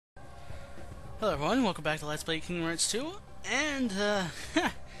Hello everyone, welcome back to Let's Play Kingdom Hearts 2, and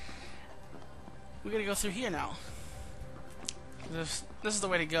we're gonna go through here now. This is the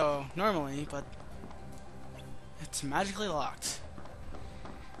way to go normally, but it's magically locked.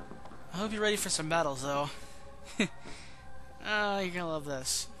 I hope you're ready for some battles though. You're gonna love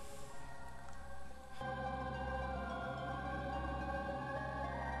this.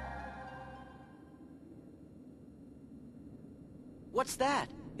 What's that?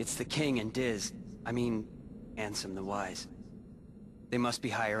 It's the king and Diz. I mean, Ansem the Wise. They must be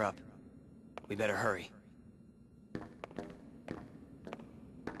higher up. We better hurry.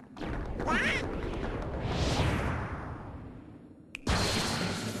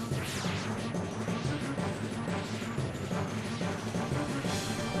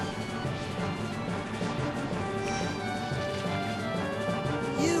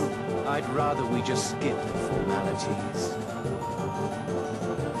 I'd rather we just skip the formalities.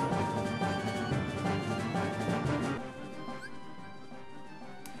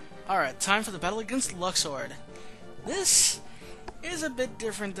 Alright, time for the battle against Luxord. This is a bit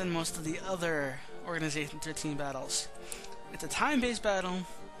different than most of the other Organization 13 battles. It's a time-based battle,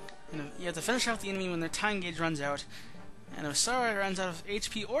 and you have to finish off the enemy when their time gauge runs out, and if Saiix runs out of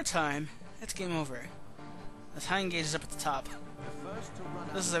HP or time, it's game over. The time gauge is up at the top.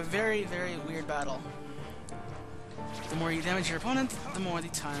 This is a very, very weird battle. The more you damage your opponent, the more the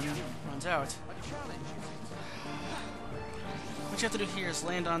time runs out. What you have to do here is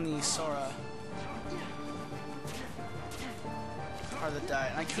land on the Sora. Or the die.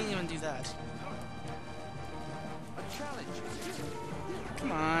 I can't even do that.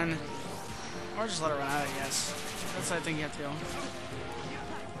 Come on. Or just let it run out, I guess. That's what I think you have to do.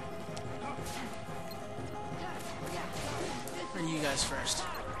 Or you guys first.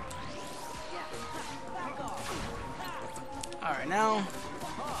 Alright, now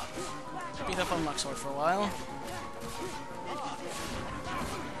beat up on Luxord for a while.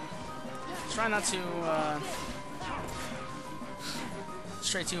 Try not to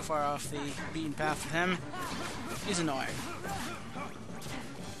stray too far off the beaten path with him. He's annoying.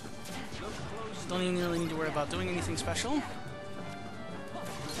 Don't even really need to worry about doing anything special.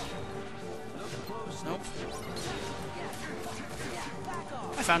 Nope.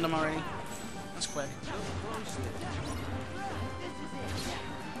 I found him already. That's quick.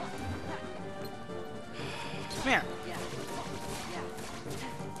 Come here.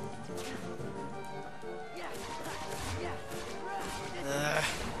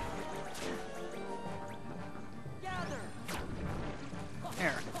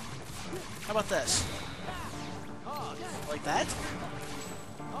 Here. How about this? Like that?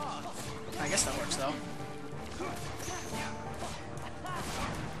 I guess that works though.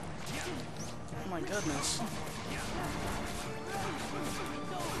 Oh my goodness.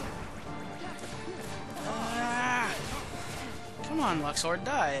 Come on, Luxord,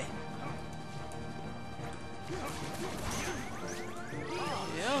 die.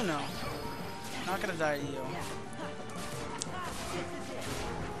 Oh no. Not gonna die to you.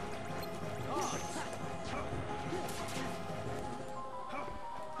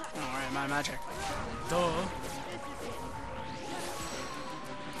 Alright, my magic. Duh.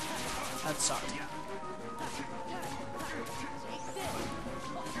 That sucked.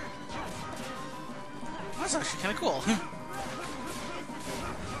 That's actually kinda cool.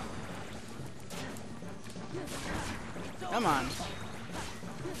 Come on.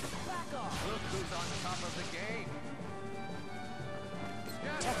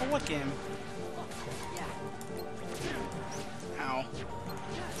 Top of what game? Ow.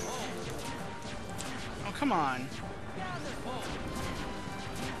 Oh, come on.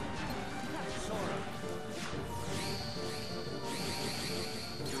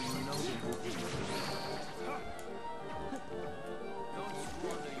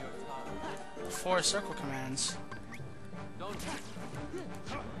 Four circle commands.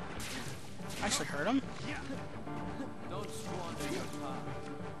 I actually heard him.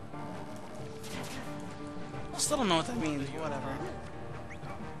 Still don't know what that means. Whatever.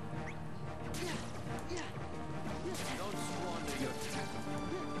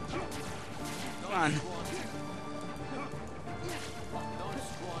 Come on.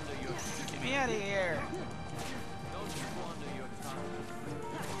 Get me out of here.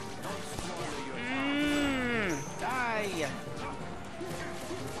 Die.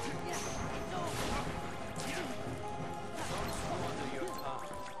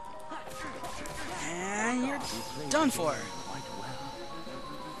 And you're done for.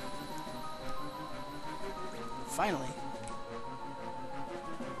 Finally.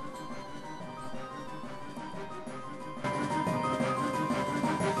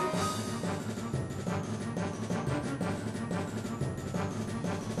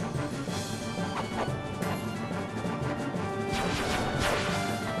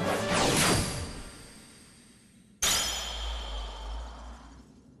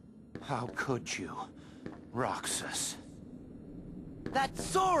 How could you, Roxas? That's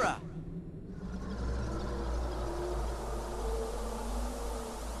Sora!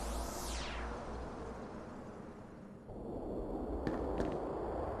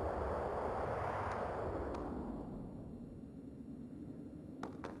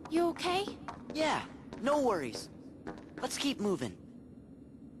 You okay? Yeah, no worries. Let's keep moving.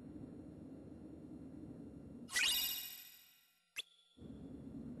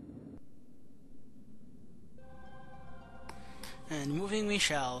 And moving we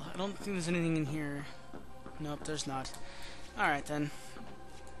shall. I don't think there's anything in here. Nope, there's not. Alright then.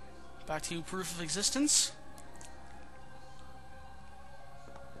 Back to proof of existence.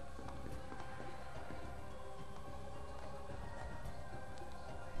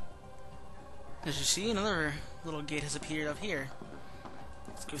 As you see, another little gate has appeared up here.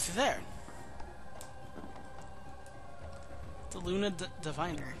 Let's go through there. The Luna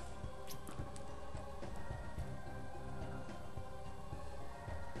Diviner.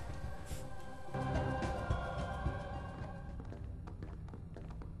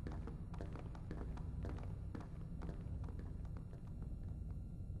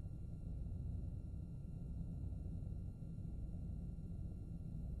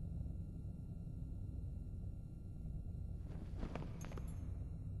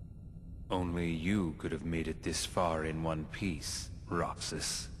 Only you could have made it this far in one piece,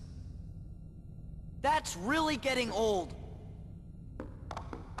 Roxas. That's really getting old.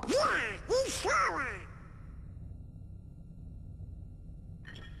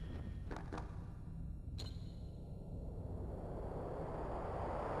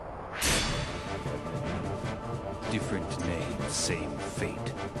 Different name, same fate.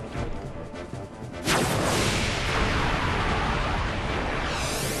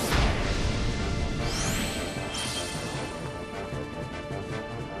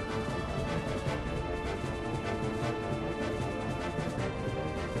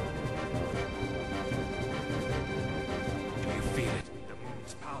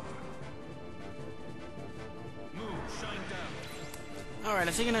 Alright,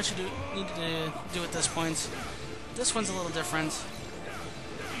 I think I know what you need to do at this point. This one's a little different,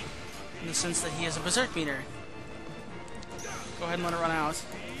 in the sense that he has a berserk meter. Go ahead and let it run out.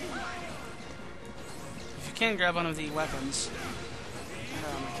 If you can, grab one of the weapons.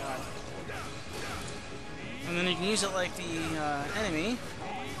 Oh my god. And then you can use it like the enemy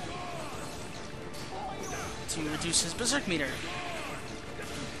to reduce his berserk meter.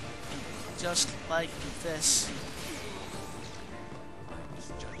 Just like this.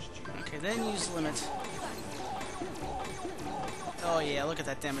 Okay, then use limit. Oh yeah, look at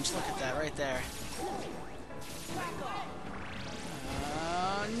that damage. Look at that right there.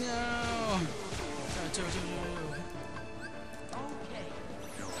 Oh no!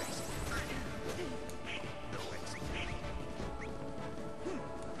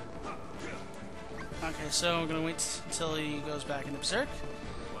 Okay, so I'm gonna wait until he goes back into berserk.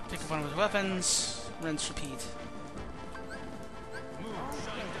 Pick up one of his weapons. Rinse, repeat.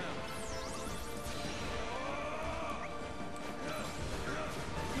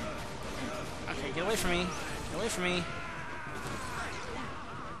 Get away from me. Get away from me.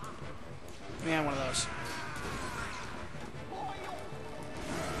 Give me one of those.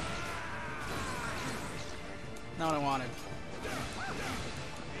 Not what I wanted.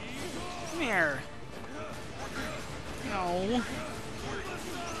 Come here. No.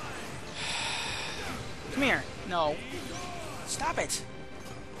 Come here. No. Stop it.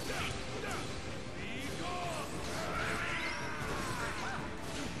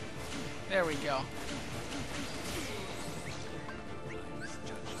 There we go.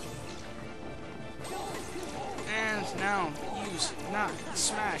 And now use knock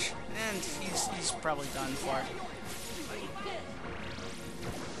smash, and he's probably done for.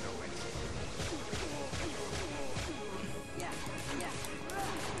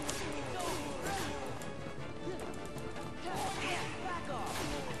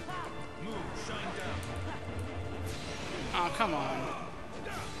 Oh, come on.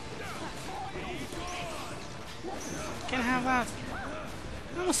 Can't have that.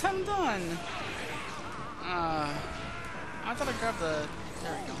 I almost had him done. I thought I grabbed the...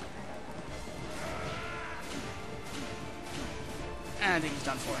 There we go. And I think he's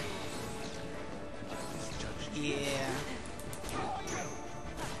done for. Yeah.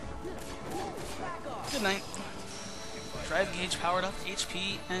 Good night. Drive gauge powered up,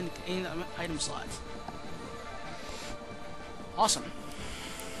 HP, and item slot. Awesome.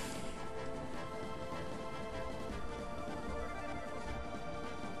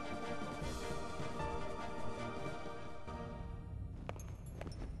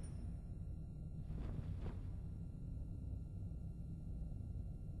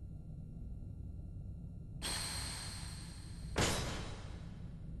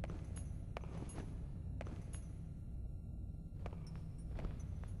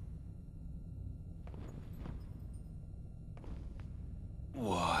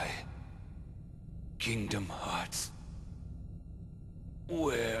 Kingdom Hearts.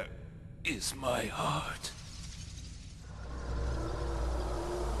 Where is my heart?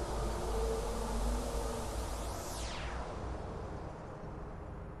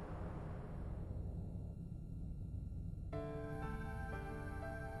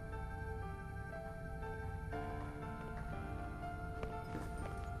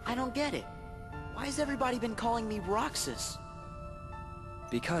 I don't get it. Why has everybody been calling me Roxas?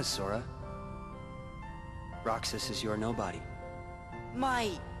 Because, Sora, Roxas is your nobody. My...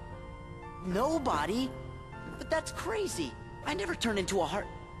 nobody? But that's crazy. I never turned into a heart...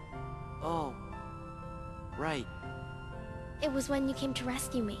 Oh. Right. It was when you came to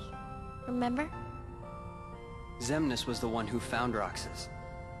rescue me. Remember? Xemnas was the one who found Roxas.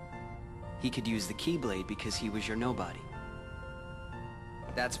 He could use the Keyblade because he was your nobody.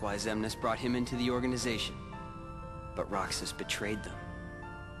 That's why Xemnas brought him into the organization. But Roxas betrayed them.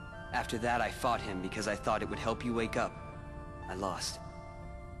 After that, I fought him because I thought it would help you wake up. I lost.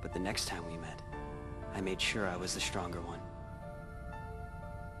 But the next time we met, I made sure I was the stronger one.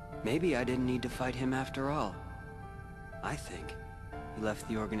 Maybe I didn't need to fight him after all. I think he left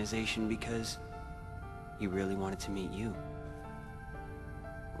the organization because he really wanted to meet you.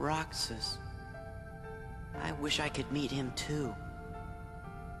 Roxas. I wish I could meet him too.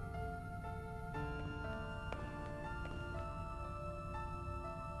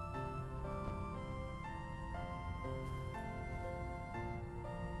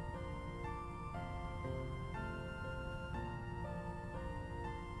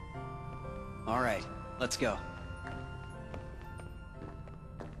 All right, let's go.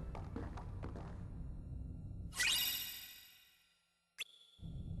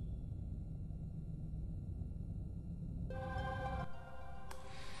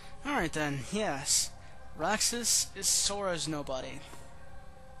 Alright then, yes. Roxas is Sora's nobody.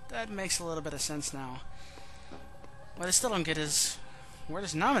 That makes a little bit of sense now. What I still don't get is, where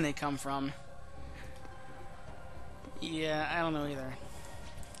does Nominate come from? Yeah, I don't know either.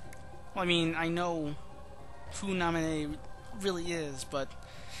 Well, I mean, I know who Nominate really is, but...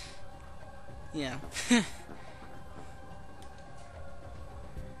 yeah.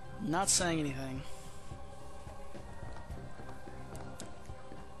 Not saying anything.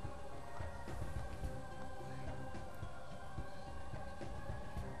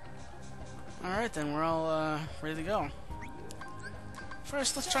 Alright then, we're all ready to go.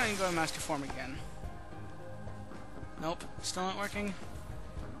 First, let's try and go to Master Form again. Nope, still not working.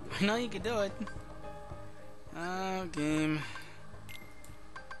 I know you could do it. Oh, game.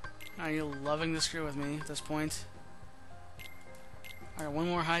 Are you loving to screw with me at this point? Alright, one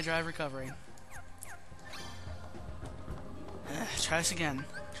more high drive recovery. Try this again.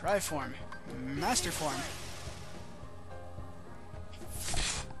 Drive form. Master form.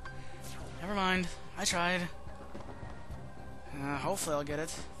 Never mind. I tried. Hopefully I'll get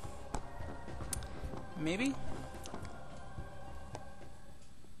it. Maybe?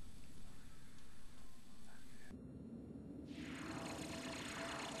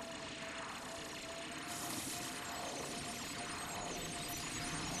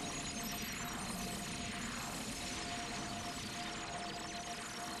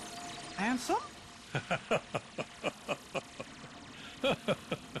 Handsome?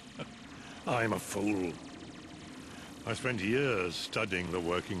 I'm a fool. I spent years studying the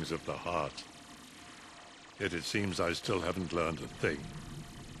workings of the heart. Yet it seems I still haven't learned a thing.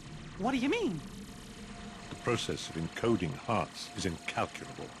 What do you mean? The process of encoding hearts is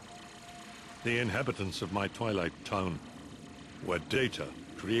incalculable. The inhabitants of my twilight town were data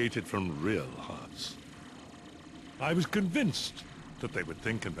created from real hearts. I was convinced that they would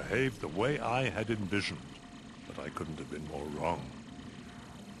think and behave the way I had envisioned, but I couldn't have been more wrong.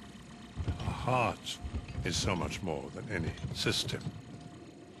 A heart is so much more than any system.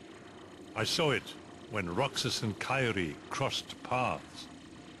 I saw it when Roxas and Kairi crossed paths.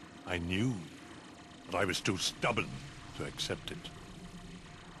 I knew, but I was too stubborn to accept it.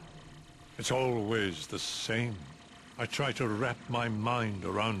 It's always the same. I try to wrap my mind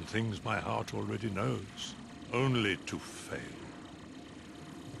around things my heart already knows, only to fail.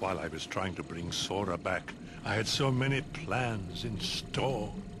 While I was trying to bring Sora back, I had so many plans in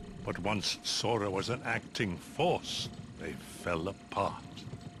store. But once Sora was an acting force, they fell apart.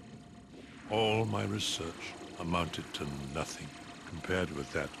 All my research amounted to nothing compared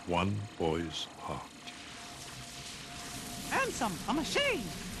with that one boy's heart. Handsome, I'm ashamed.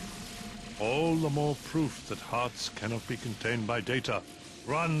 All the more proof that hearts cannot be contained by data.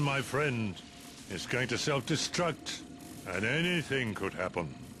 Run, my friend. It's going to self-destruct, and anything could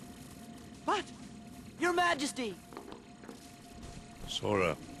happen. But, Your Majesty!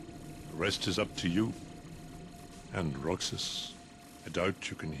 Sora, The rest is up to you. And Roxas, I doubt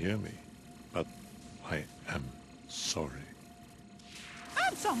you can hear me, but I am sorry.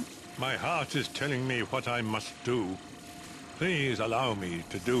 Handsome! My heart is telling me what I must do. Please allow me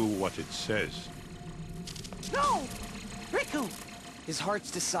to do what it says. No! Riku! His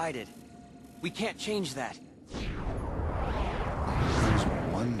heart's decided. We can't change that. I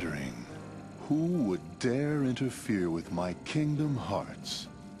was wondering who would dare interfere with my kingdom hearts.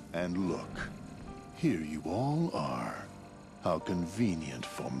 And look, here you all are. How convenient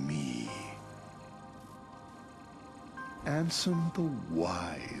for me. Ansem the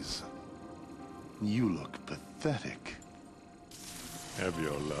Wise. You look pathetic. Have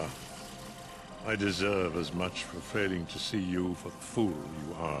your laugh. I deserve as much for failing to see you for the fool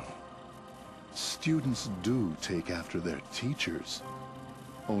you are. Students do take after their teachers.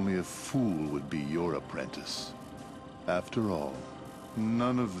 Only a fool would be your apprentice. After all,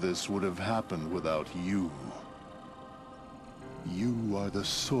 none of this would have happened without you. You are the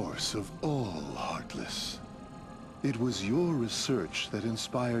source of all Heartless. It was your research that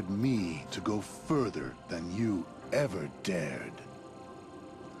inspired me to go further than you ever dared.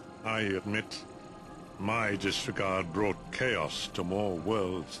 I admit, my disregard brought chaos to more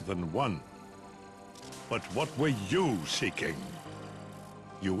worlds than one. But what were you seeking?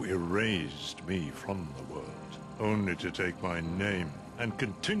 You erased me from the world, only to take my name and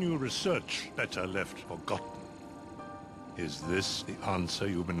continue research better left forgotten. Is this the answer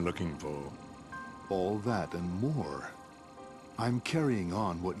you've been looking for? All that and more. I'm carrying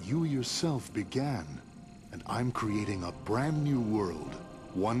on what you yourself began, and I'm creating a brand new world,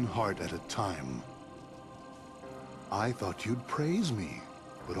 one heart at a time. I thought you'd praise me,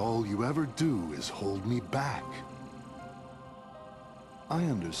 but all you ever do is hold me back. I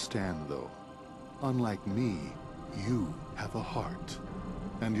understand, though. Unlike me, you have a heart,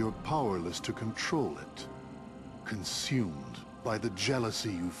 and you're powerless to control it. Consumed by the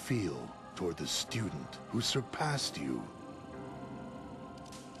jealousy you feel toward the student who surpassed you.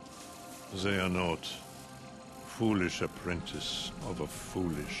 Xehanort, foolish apprentice of a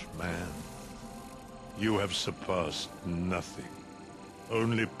foolish man. You have surpassed nothing,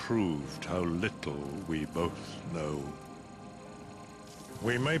 only proved how little we both know.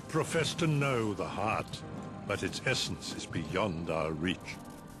 We may profess to know the heart, but its essence is beyond our reach.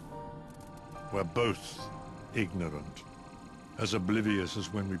 We're both ignorant, as oblivious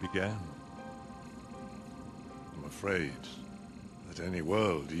as when we began. I'm afraid that any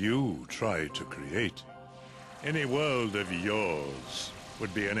world you try to create, any world of yours,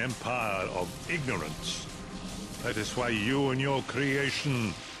 would be an empire of ignorance. That is why you and your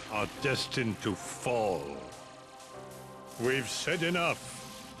creation are destined to fall. We've said enough.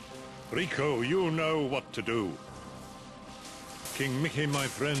 Rico, you know what to do. King Mickey, my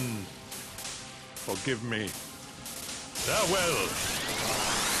friend, forgive me. Farewell!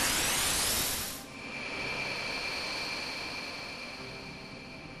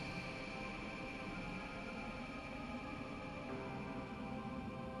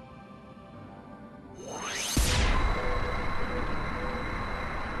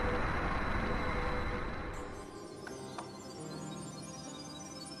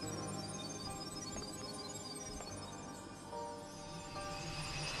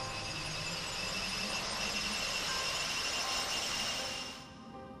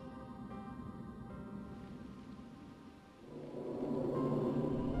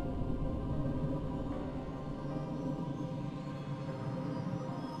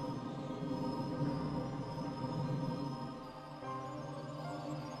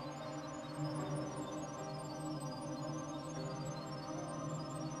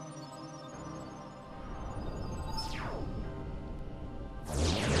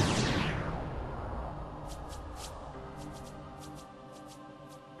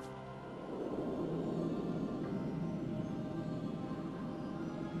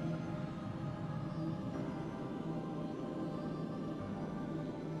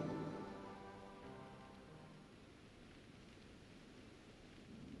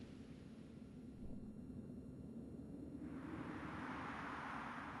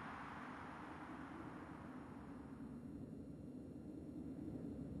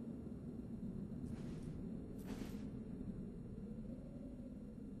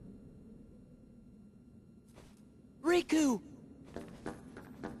 Riku!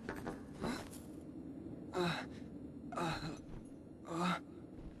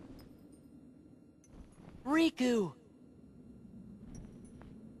 Riku!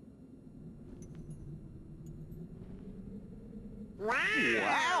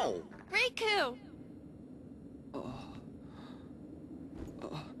 Riku!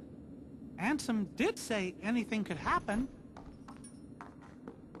 Ansem did say anything could happen.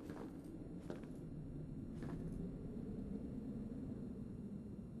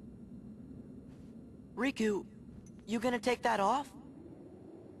 Riku, you gonna take that off?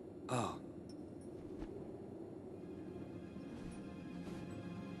 Oh.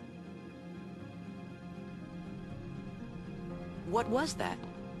 What was that?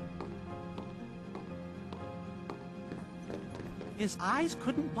 His eyes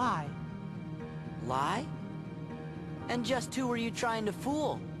couldn't lie. Lie? And just who were you trying to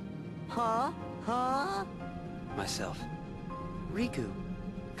fool? Huh? Huh? Myself. Riku,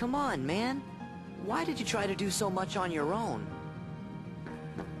 come on, man. Why did you try to do so much on your own?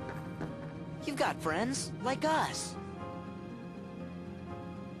 You've got friends, like us.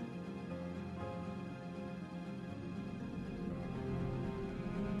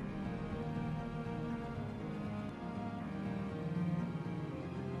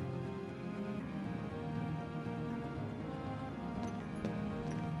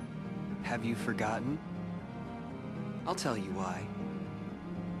 Have you forgotten? I'll tell you why.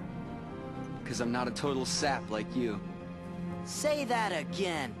 'Cause I'm not a total sap like you. Say that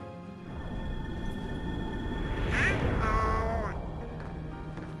again.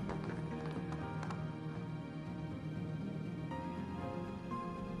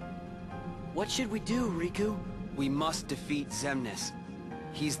 What should we do, Riku? We must defeat Xemnas.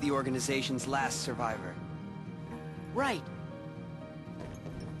 He's the organization's last survivor. Right.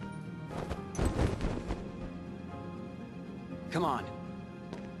 Come on.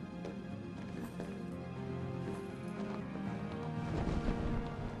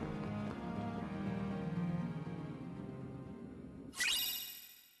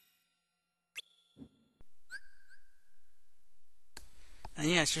 And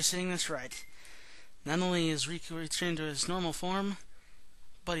yes, you're saying this right. Not only is Riku returned to his normal form,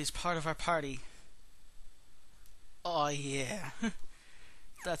 but he's part of our party. Oh yeah.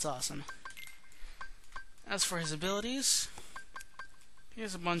 That's awesome. As for his abilities,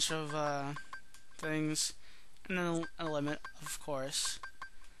 here's a bunch of things, and then a limit, of course.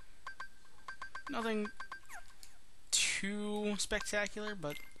 Nothing too spectacular,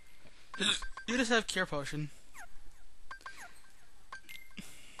 but you just have Cure Potion.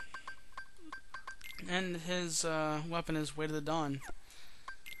 And his weapon is Weight of the Dawn,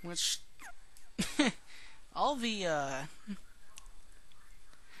 which all the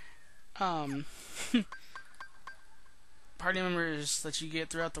party members that you get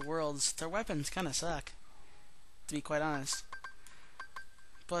throughout the worlds, their weapons kind of suck, to be quite honest.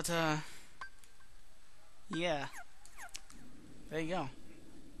 But yeah, there you go.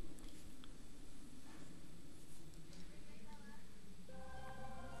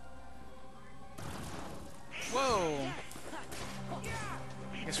 Whoa!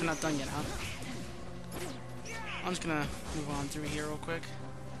 Guess we're not done yet, huh? I'm just gonna move on through here real quick.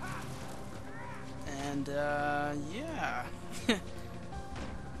 And, yeah.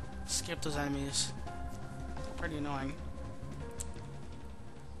 Skip those enemies. They're pretty annoying.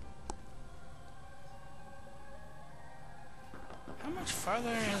 How much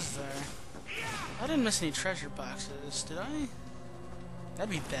farther is there? I didn't miss any treasure boxes, did I? That'd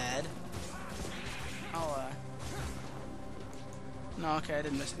be bad. No, okay, I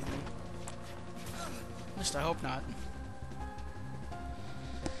didn't miss anything. At least I hope not.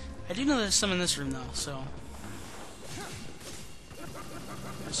 I do know there's some in this room, though, so...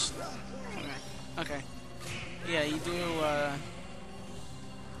 Okay. Yeah, you do,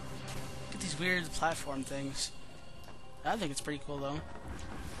 get these weird platform things. I think it's pretty cool, though.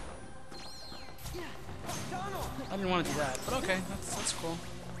 I didn't want to do that, but okay, that's cool.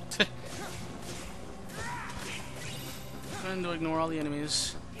 I'm going to ignore all the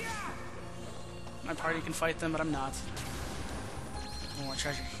enemies. My party can fight them, but I'm not. More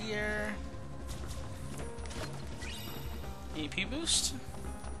treasure here. AP boost.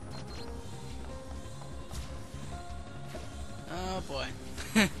 Oh boy.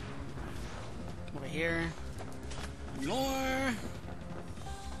 Over here. More.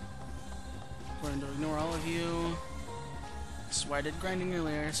 We're going to ignore all of you. This is why I did grinding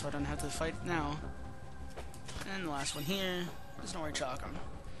earlier, so I don't have to fight now. And the last one here. There's nowhere to chalk 'em.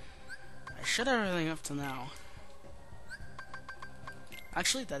 I should have everything up till now.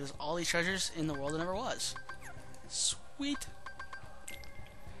 Actually, that is all the treasures in the world that ever was. Sweet.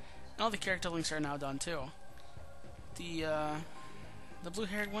 And all the character links are now done too. The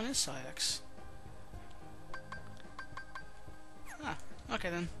blue-haired one is Saiix. Ah, okay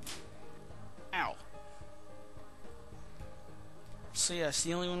then. Ow. So yes,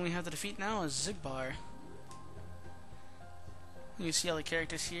 the only one we have to defeat now is Xigbar. You can see all the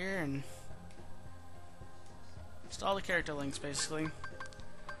characters here, and Just all the character links, basically.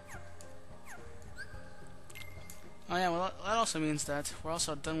 Oh yeah, well that also means that we're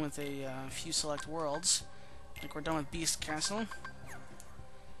also done with a few select worlds. Like we're done with Beast Castle.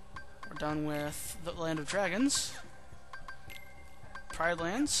 We're done with the Land of Dragons. Pride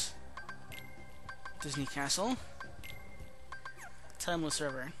Lands. Disney Castle. Timeless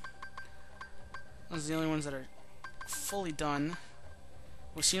River. Those are the only ones that are fully done.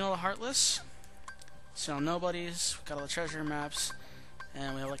 We've seen all the Heartless. Seen all the Nobodies. We've got all the treasure maps.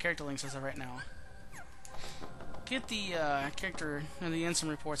 And we have all the character links as of right now. Get the character and the ensign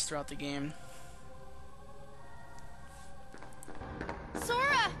reports throughout the game.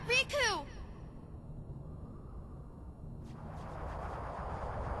 Sora! Riku!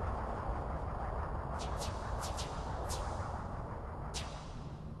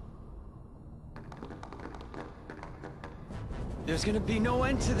 There's gonna be no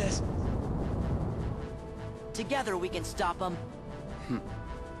end to this. Together we can stop them.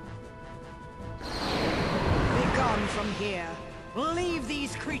 Begone from here. Leave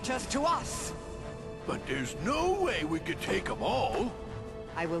these creatures to us. But there's no way we could take them all.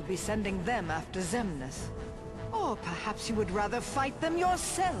 I will be sending them after Xemnas. Or perhaps you would rather fight them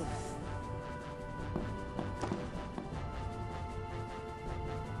yourself.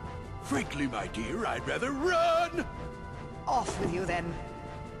 Frankly, my dear, I'd rather run. Off with you then.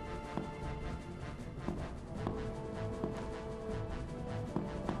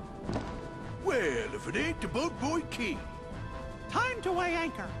 Well, if it ain't the Boat Boy King. Time to weigh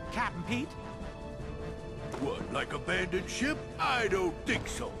anchor, Captain Pete. What, like abandoned ship? I don't think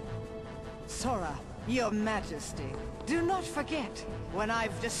so. Sora, your majesty, do not forget, when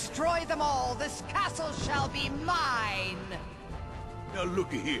I've destroyed them all, this castle shall be mine! Now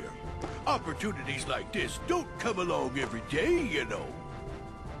looky here. Opportunities like this don't come along every day, you know.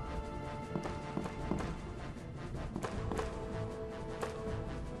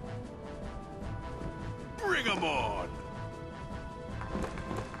 Bring 'em on!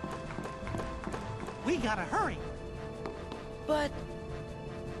 We gotta hurry. But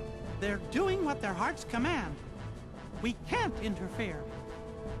They're doing what their hearts command. We can't interfere.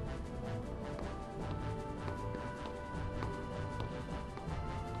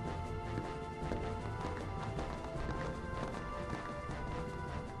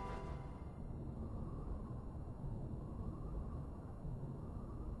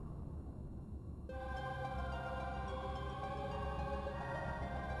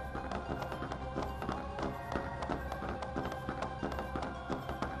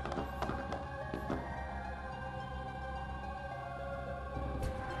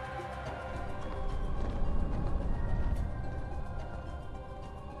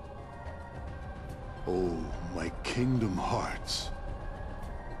 Oh, my Kingdom Hearts.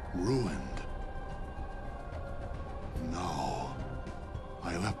 Ruined. No.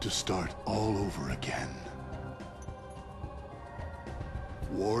 I'll have to start all over again.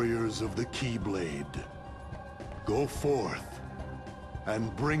 Warriors of the Keyblade, go forth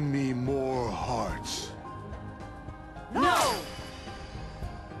and bring me more hearts. no!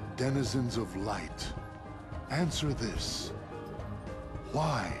 Denizens of light, answer this.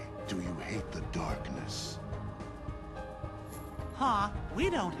 Why do you hate the darkness? Huh, we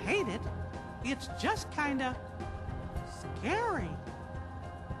don't hate it. It's just kinda scary.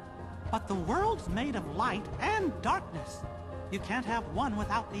 But the world's made of light and darkness. You can't have one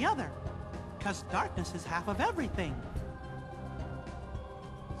without the other, 'cause darkness is half of everything.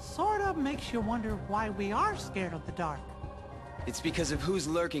 Sorta makes you wonder why we are scared of the dark. It's because of who's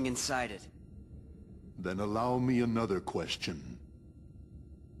lurking inside it. Then allow me another question.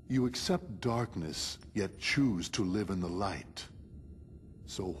 You accept darkness, yet choose to live in the light.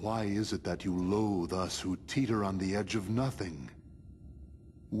 So why is it that you loathe us who teeter on the edge of nothing?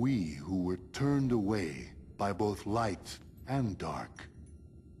 We who were turned away by both light and dark,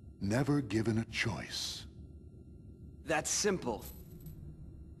 never given a choice. That's simple.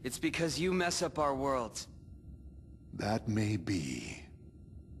 It's because you mess up our worlds. That may be.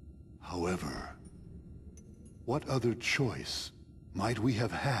 However, what other choice might we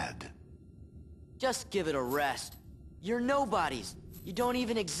have had? Just give it a rest. You're nobodies. You don't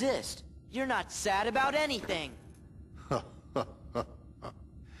even exist. You're not sad about anything.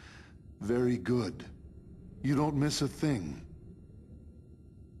 Very good. You don't miss a thing.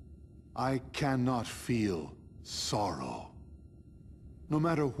 I cannot feel sorrow. No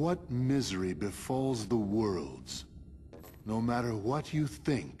matter what misery befalls the worlds, no matter what you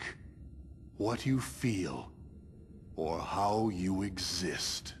think, what you feel, or how you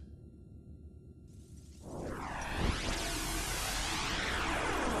exist.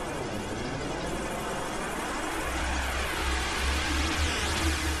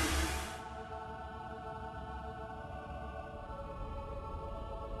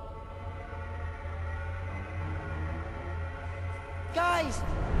 Guys!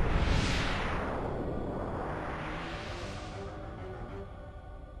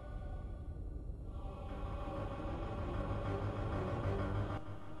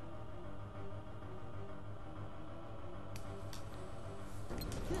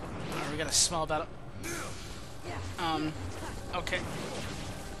 Alright, we got a small battle. Okay.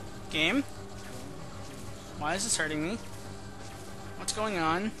 Game? Why is this hurting me? What's going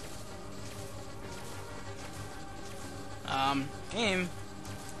on? Game?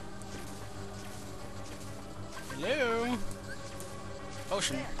 Hello?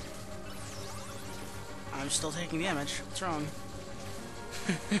 Potion. I'm still taking damage. What's wrong?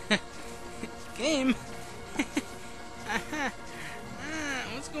 Game?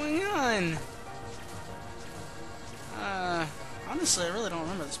 What's going on? Honestly, I really don't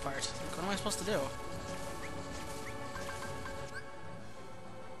remember this part. Like, what am I supposed to do?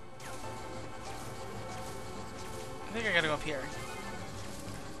 I think I gotta go up here.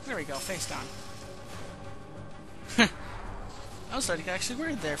 There we go, face down. I was like actually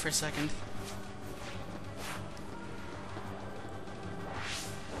worried there for a second.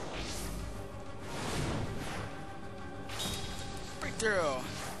 Breakthrough!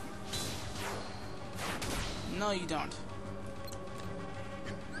 No, you don't.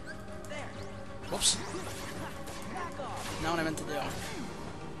 Whoops. Not what I meant to do.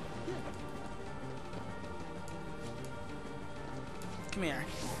 Come here.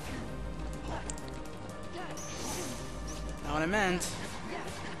 Not what I meant.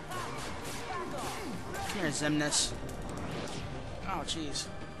 Come here, Xemnas. Oh, jeez.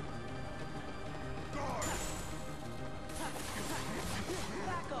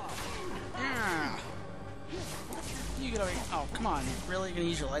 Yeah. You get over here. Oh, come on. Really? You're gonna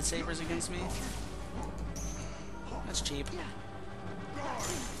use your lightsabers against me? That's cheap.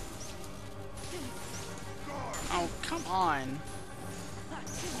 Oh, come on.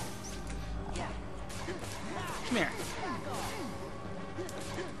 Come here.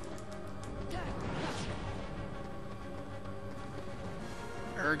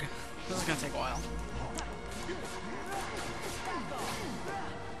 Erg. This is gonna take a while.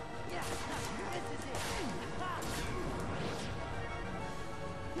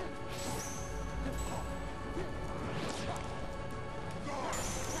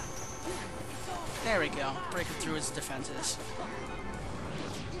 There we go. Breaking through his defenses.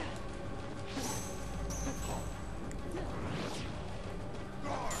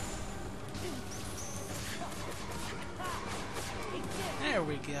 There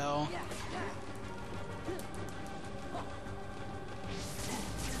we go.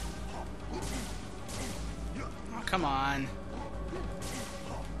 Oh, come on.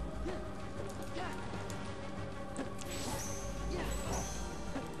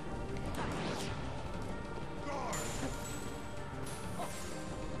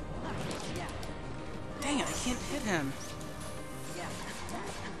 Dang it, I can't hit him.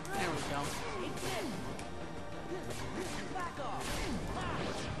 There we go.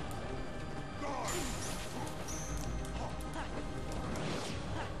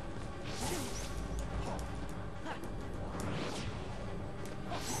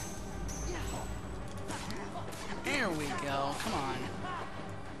 There we go. Come on.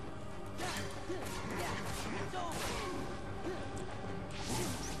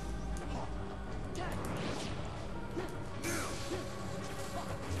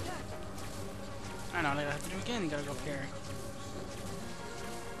 I know what I have to do again. You gotta go up here.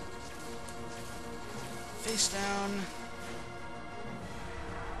 Face down.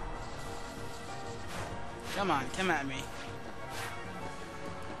 Come on, come at me.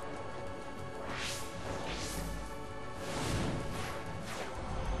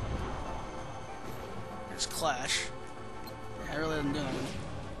 There's Clash. Yeah, I really didn't do anything.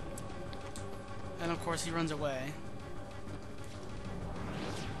 And of course he runs away.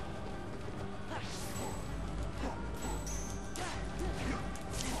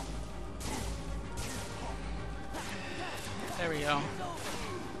 There we go.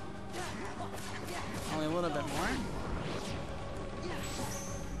 Only a little bit more.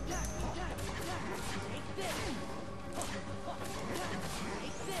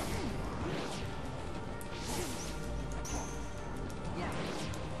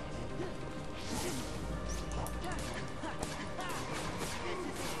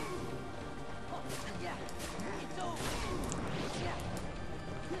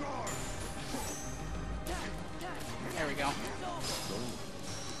 There we go.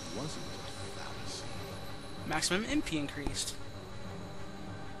 Wasn't a fallacy. Maximum MP increased.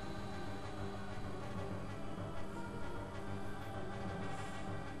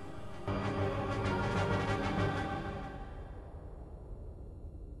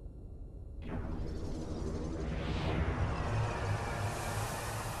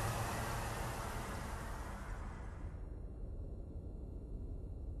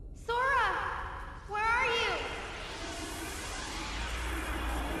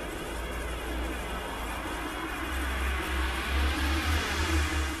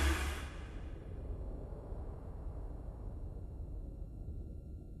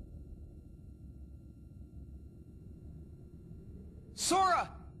 Sora!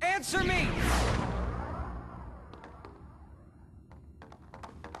 Answer me!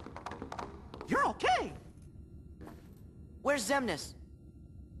 You're okay! Where's Xemnas?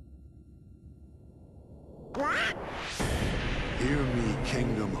 Hear me,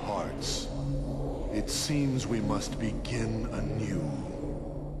 Kingdom Hearts. It seems we must begin anew.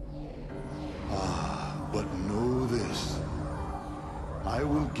 But know this. I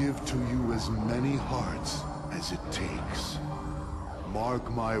will give to you as many hearts as it takes.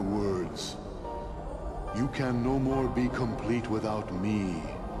 Mark my words. You can no more be complete without me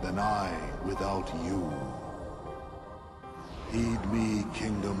than I without you. Heed me,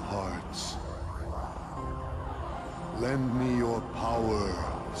 Kingdom Hearts. Lend me your power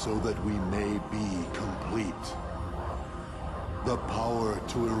so that we may be complete. The power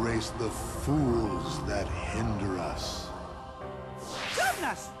to erase the fools that hinder us.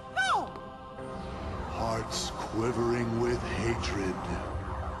 Goodness! No! Hearts quivering with hatred.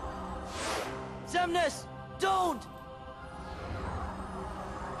 Xemnas! Don't!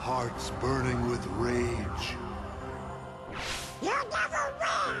 Hearts burning with rage. You never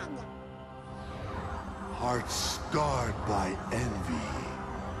win! Hearts scarred by envy.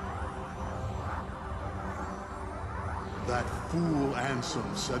 That fool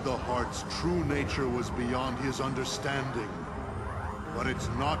Ansem said the heart's true nature was beyond his understanding. But it's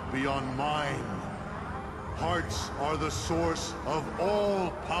not beyond mine. Hearts are the source of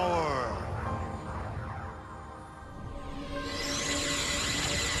all power.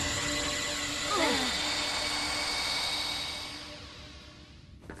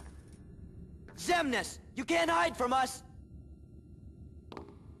 Xemnas! You can't hide from us!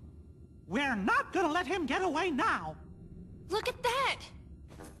 We're not gonna let him get away now! Look at that!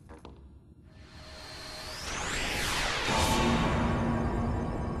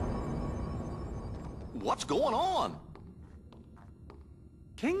 What's going on?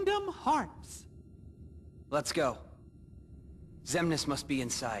 Kingdom Hearts. Let's go. Xemnas must be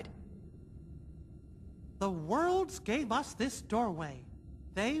inside. The worlds gave us this doorway.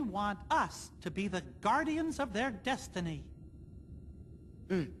 They want us to be the guardians of their destiny.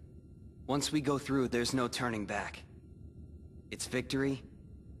 Once we go through, there's no turning back. It's victory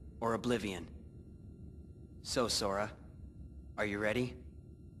or oblivion. So, Sora, are you ready?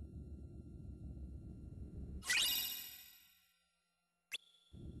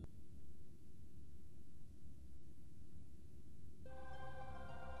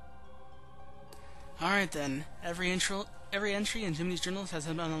 Alright then, every entry in Jimmy's journals has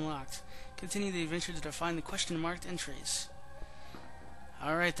been unlocked. Continue the adventure to find the question-marked entries.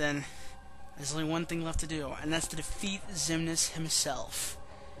 Alright then, there's only one thing left to do, and that's to defeat Xemnas himself.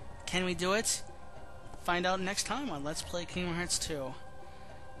 Can we do it? Find out next time on Let's Play Kingdom Hearts 2.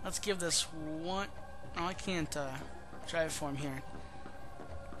 Let's give this one... Oh, I can't drive for him here.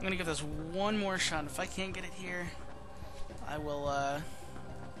 I'm gonna give this one more shot. If I can't get it here, I will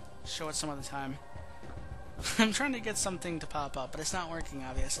show it some other time. I'm trying to get something to pop up, but it's not working,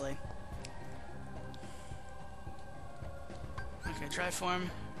 obviously. Okay, try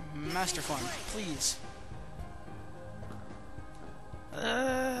form, master form, please.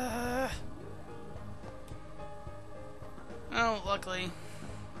 Oh, luckily,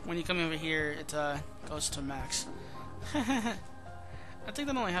 when you come over here, it goes to max. I think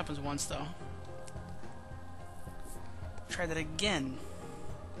that only happens once, though. Try that again.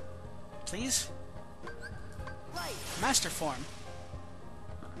 Please? Master form.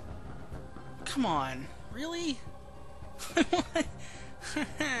 Come on, really?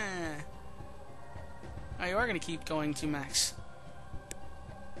 Oh, you are gonna keep going to max.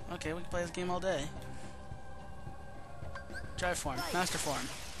 Okay, we can play this game all day. Drive form, master form.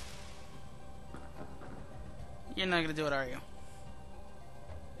 You're not gonna do it, are you?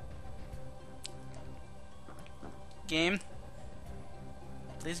 Game?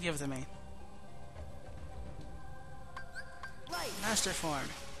 Please give it to me. Master form.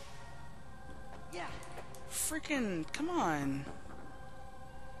 Yeah. Freaking, come on.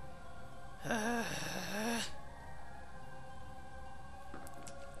 I'm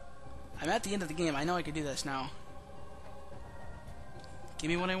at the end of the game. I know I can do this now. Give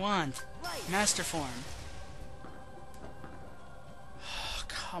me what I want. Master form. Oh,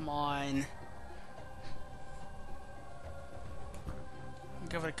 come on. I'll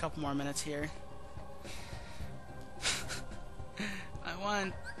give it a couple more minutes here. I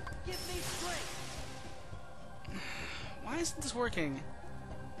want... Give me strength. Why isn't this working?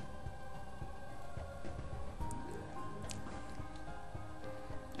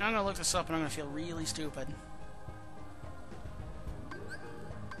 Now I'm gonna look this up and I'm gonna feel really stupid.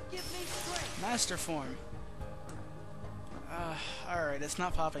 Give me strength. Master form. Alright, it's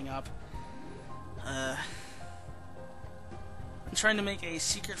not popping up. I'm trying to make a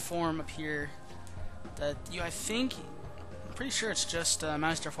secret form appear that I'm pretty sure it's just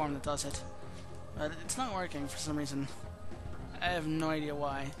Master Form that does it. But it's not working for some reason. I have no idea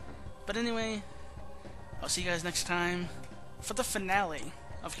why. But anyway, I'll see you guys next time for the finale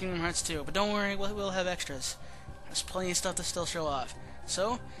of Kingdom Hearts 2. But don't worry, we'll have extras. There's plenty of stuff to still show off.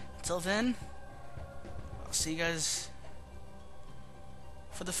 So, until then, I'll see you guys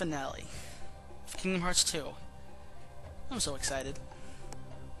for the finale of Kingdom Hearts 2. I'm so excited.